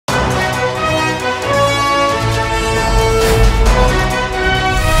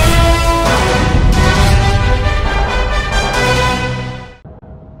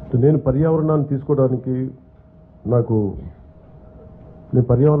నేను పర్యావరణాన్ని తీసుకోవడానికి నేను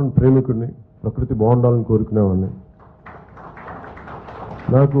పర్యావరణ ప్రేమికుడిని, ప్రకృతి బాగుండాలని కోరుకునేవాడిని.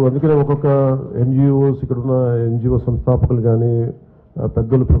 అందుకనే ఒక్కొక్క ఎన్జిఓస్, ఇక్కడ ఉన్న ఎన్జిఓ సంస్థాపకులు కానీ,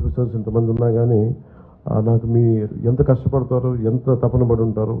 పెద్దలు ప్రొఫెసర్స్ ఇంతమంది ఉన్నా కానీ నాకు మీ ఎంత కష్టపడతారు, ఎంత తపన పడి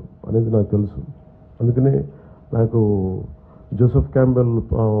ఉంటారు అనేది నాకు తెలుసు. అందుకనే నాకు జోసెఫ్ క్యాంబెల్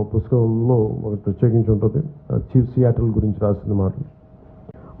పుస్తకంలో ఒకటి ప్రత్యేకించి ఉంటుంది, చీఫ్ సియాటిల్ గురించి రాసిన మాటలు.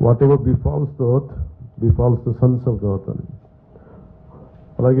 What ever బిఫాల్స్ the earth బిఫాల్స్ the Sons of the earth అని.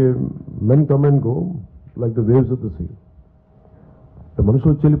 అలాగే men come and go like the waves of the see.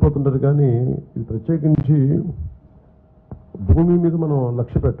 మనుషులు చెల్లిపోతుంటారు కానీ ఇది ప్రత్యేకించి భూమి మీద మనం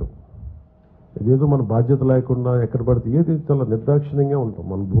లక్ష్య పెట్టం. ఇదేదో మన బాధ్యత లేకుండా ఎక్కడ పడితే ఏది చాలా నిర్దాక్షిణ్యంగా ఉంటాం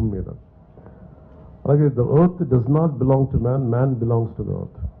మన భూమి మీద. అలాగే the earth does not belong to man, man belongs to the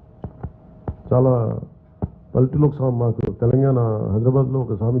earth. చాలా పల్లెటూరులో ఒక మాకు తెలంగాణ హైదరాబాద్లో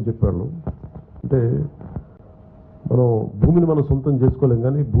ఒక స్వామి చెప్పాడు, అంటే మనం భూమిని మనం సొంతం చేసుకోలేం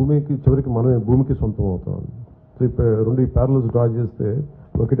కానీ భూమికి చివరికి మనమే భూమికి సొంతం అవుతాం. రెండు ప్యారల్స్ డ్రా చేస్తే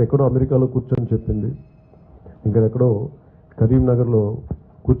ఒకటి ఎక్కడో అమెరికాలో కూర్చొని చెప్పింది, ఇంకెక్కడో కరీంనగర్లో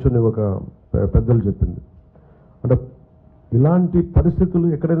కూర్చొని ఒక పెద్దలు చెప్పింది. అంటే ఇలాంటి పరిస్థితులు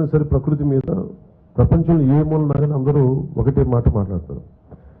ఎక్కడైనా సరే ప్రకృతి మీద ప్రపంచంలో ఏ మూలనా కానీ అందరూ ఒకటే మాట మాట్లాడతారు.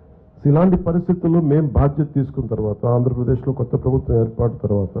 ఇలాంటి పరిస్థితుల్లో మేము బాధ్యత తీసుకున్న తర్వాత, ఆంధ్రప్రదేశ్లో కొత్త ప్రభుత్వం ఏర్పాటు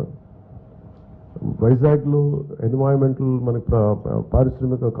తర్వాత, వైజాగ్లో ఎన్వైరన్మెంటల్ మనకి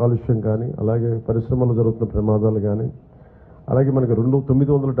పారిశ్రామిక కాలుష్యం కానీ, అలాగే పరిశ్రమలో జరుగుతున్న ప్రమాదాలు కానీ, అలాగే మనకి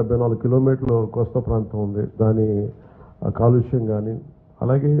 974 కిలోమీటర్ల కోస్తా ప్రాంతం ఉంది, దాని కాలుష్యం కానీ,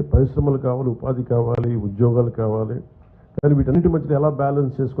 అలాగే పరిశ్రమలు కావాలి, ఉపాధి కావాలి, ఉద్యోగాలు కావాలి. కానీ వీటన్నిటి మధ్య ఎలా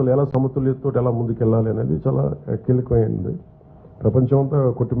బ్యాలెన్స్ చేసుకోవాలి, ఎలా సమతుల్యతతో ఎలా ముందుకెళ్ళాలి అనేది చాలా కీలకమైనది. ప్రపంచం అంతా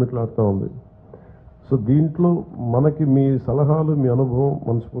కొట్టుమిట్లాడుతూ ఉంది. సో దీంట్లో మనకి మీ సలహాలు, మీ అనుభవం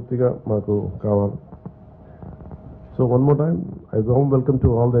మనస్ఫూర్తిగా మాకు కావాలి. So one more time I warm welcome to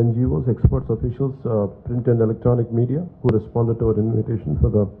all the NGOs, experts, officials, print and electronic media who responded to our invitation for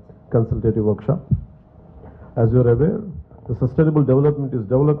the consultative workshop. As you are aware, the sustainable development is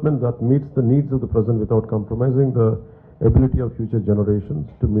development that meets the needs of the present without compromising the ability of future generations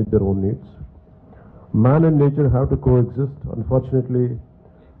to meet their own needs. Man and nature have to coexist. Unfortunately,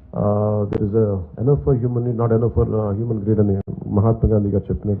 there is enough for human need, not enough for human greed. And Mahatma Gandhi got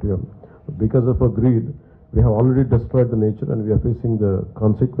cheppinattu, because of our greed, we have already destroyed the nature and we are facing the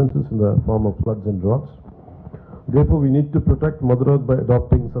consequences in the form of floods and droughts. Therefore, we need to protect Mother Earth by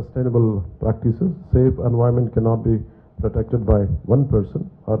adopting sustainable practices. Safe environment cannot be protected by one person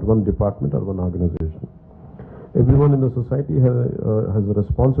or one department or one organization. Everyone in the society has a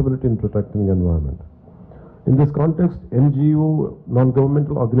responsibility in protecting the environment. In this context, NGO,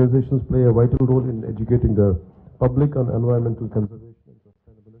 non-governmental organizations play a vital role in educating the public on environmental conservation and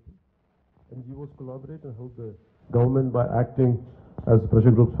sustainability. NGOs collaborate and help the government by acting as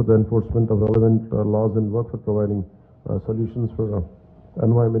pressure groups for the enforcement of relevant laws and work for providing solutions for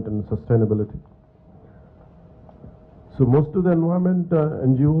environment and sustainability. So most of the environment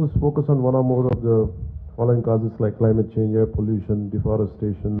NGOs focus on one or more of the following causes like climate change, air pollution,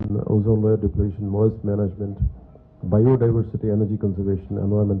 deforestation, ozone layer depletion, moist management, biodiversity, energy conservation,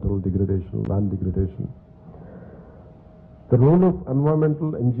 environmental degradation, land degradation. The role of environmental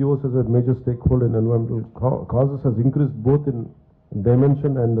NGOs as a major stakeholder in environmental causes has increased both in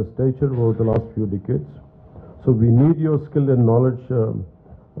dimension and stature over the last few decades. So we need your skill and knowledge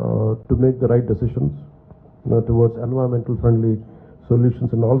to make the right decisions towards environmental friendly solutions,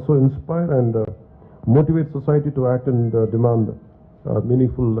 and also inspire and motivate society to act and demand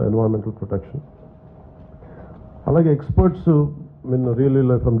meaningful environmental protection. Alage experts really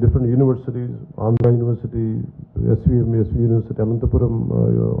like from different universities, Andhra University, SVM University,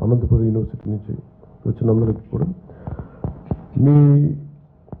 Anantapur University nunchi vachinandariki kuda మీ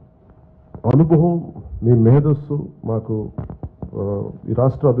అనుభవం, మీ మేధస్సు మాకు ఈ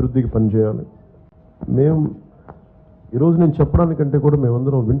రాష్ట్ర అభివృద్ధికి పనిచేయాలి. మేము ఈరోజు నేను చెప్పడానికంటే కూడా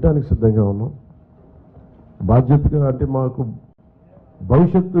మేమందరం వినటానికి సిద్ధంగా ఉన్నాం. బాధ్యతగా, అంటే మాకు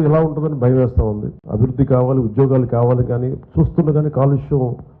భవిష్యత్తు ఎలా ఉంటుందని భయం వేస్తూ ఉంది. అభివృద్ధి కావాలి, ఉద్యోగాలు కావాలి, కానీ చూస్తుండగానే కాలుష్యం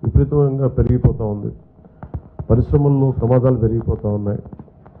విపరీతంగా పెరిగిపోతూ ఉంది, పరిశ్రమల్లో ప్రమాదాలు పెరిగిపోతూ ఉన్నాయి.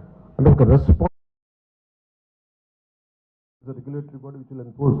 అంటే ఒక regulatory body which will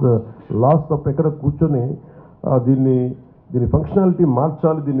enforce the loss of ఎక్కడ కూర్చొని దీని ఫంక్షనాలిటీ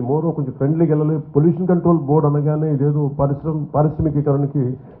మార్చాలి, దీన్ని మోరో కొంచెం ఫ్రెండ్లీగా వెళ్ళాలి. పొల్యూషన్ కంట్రోల్ బోర్డు అనగానే ఇదేదో పారిశ్రామికీకరణకి,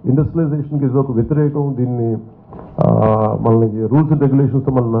 ఇండస్ట్రియలైజేషన్కి ఏదో ఒక వ్యతిరేకం, దీన్ని మనకి రూల్స్ అండ్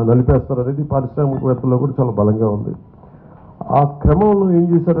రెగ్యులేషన్స్తో మనం నలిపేస్తారు అనేది పారిశ్రామికవేత్తల్లో కూడా చాలా బలంగా ఉంది. ఆ క్రమంలో ఏం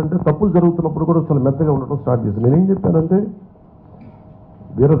చేశారంటే తప్పులు జరుగుతున్నప్పుడు కూడా చాలా మెత్తగా ఉండటం స్టార్ట్ చేశారు. నేనేం చెప్పానంటే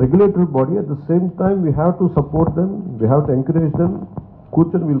We are a regulatory body. At the same time, we have to support them. We have to encourage them.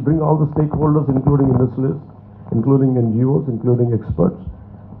 Kuchan will bring all the stakeholders, including industrialists, including NGOs, including experts.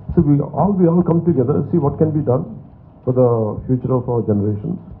 So we all come together, see what can be done for the future of our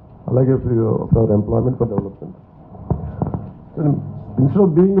generations, like for our employment, for development. So instead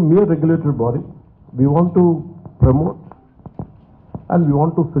of being a mere regulatory body, we want to promote and we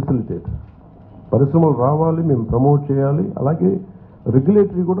want to facilitate. పరిశ్రమలు రావాలి, మేము promote చేయాలి. అలాగే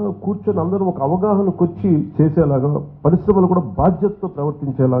regulatory కూడా కూర్చొని అందరూ ఒక అవగాహనకు వచ్చి చేసేలాగా, పరిశ్రమలు కూడా బాధ్యతతో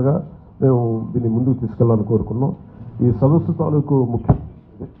ప్రవర్తించేలాగా మేము దీన్ని ముందుకు తీసుకెళ్లాలని కోరుకున్నాం. ఈ సదస్సు తాలూకు ముఖ్య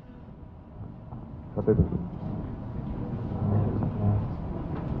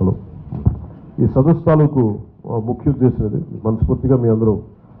ఈ సదస్సు తాలూకు ముఖ్య ఉద్దేశం ఇది. మనస్ఫూర్తిగా మీ అందరూ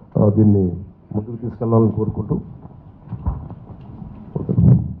దీన్ని ముందుకు తీసుకెళ్లాలని కోరుకుంటూ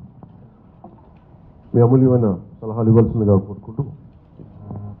మీ అమూల్యమైన సలహాలు ఇవ్వాల్సిందిగా కోరుకుంటూ,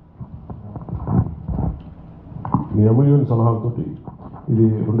 మీ అమూల్యమైన సలహాలతోటి ఇది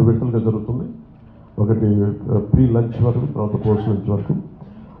 2 విడతలుగా జరుగుతుంది. ఒకటి ప్రీ లంచ్ వరకు, తర్వాత పోస్ట్ లంచ్ వరకు.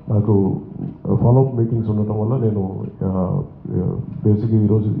 నాకు ఫాలోఅప్ మీటింగ్స్ ఉండటం వల్ల నేను బేసిక్గా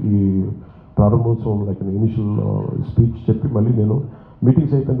ఈరోజు ఈ ప్రారంభోత్సవం లైక్ ఇనిషియల్ స్పీచ్ చెప్పి మళ్ళీ నేను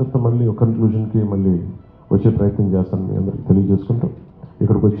మీటింగ్స్ అయిపోయిన తర్వాత మళ్ళీ ఒక కన్క్లూజన్కి మళ్ళీ వచ్చే ప్రయత్నం చేస్తాను మీ అందరికీ తెలియజేసుకుంటూ,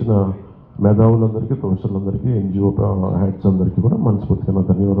 ఇక్కడికి వచ్చిన మేధావులందరికీ, ప్రొఫెసర్లందరికీ, ఎన్జిఓ హెడ్స్ అందరికీ కూడా మనస్ఫూర్తిగా నా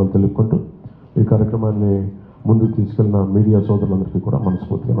ధన్యవాదాలు తెలుపుకుంటూ, ఈ కార్యక్రమాన్ని ముందుకు తీసుకెళ్లిన మీడియా సోదరులందరికీ కూడా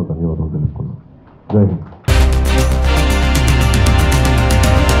మనస్ఫూర్తిగా నా ధన్యవాదాలు తెలుపుకున్నాను. జై హింద్.